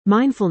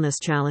Mindfulness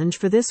challenge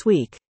for this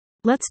week.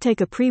 Let's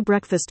take a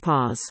pre-breakfast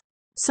pause.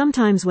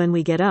 Sometimes when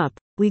we get up,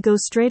 we go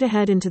straight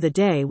ahead into the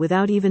day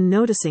without even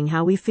noticing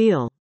how we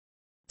feel.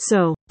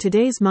 So,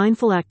 today's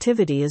mindful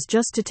activity is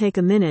just to take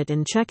a minute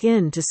and check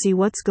in to see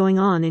what's going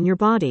on in your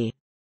body.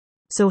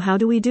 So how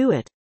do we do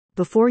it?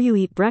 Before you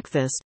eat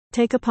breakfast,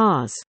 take a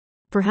pause.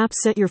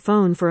 Perhaps set your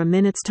phone for a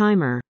minute's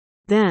timer.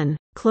 Then,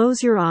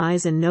 close your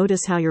eyes and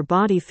notice how your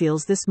body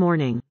feels this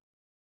morning.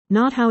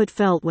 Not how it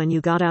felt when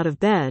you got out of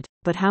bed,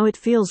 but how it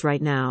feels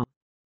right now.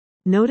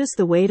 Notice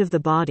the weight of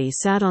the body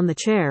sat on the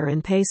chair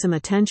and pay some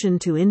attention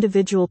to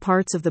individual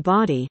parts of the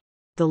body,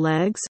 the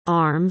legs,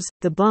 arms,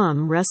 the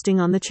bum resting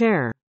on the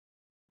chair.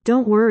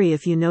 Don't worry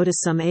if you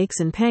notice some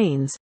aches and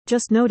pains,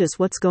 just notice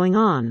what's going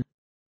on.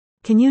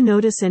 Can you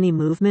notice any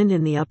movement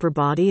in the upper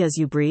body as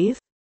you breathe?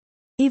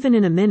 Even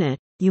in a minute,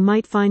 you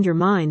might find your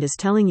mind is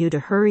telling you to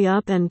hurry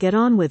up and get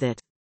on with it.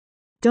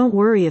 Don't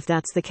worry if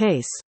that's the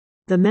case.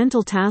 The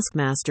mental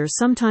taskmaster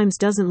sometimes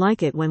doesn't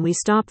like it when we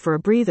stop for a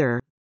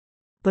breather.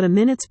 But a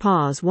minute's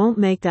pause won't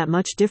make that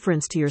much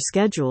difference to your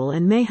schedule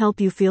and may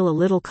help you feel a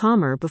little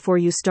calmer before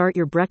you start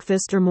your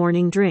breakfast or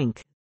morning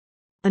drink.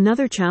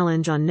 Another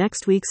challenge on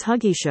next week's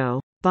Huggy show.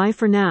 Bye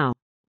for now.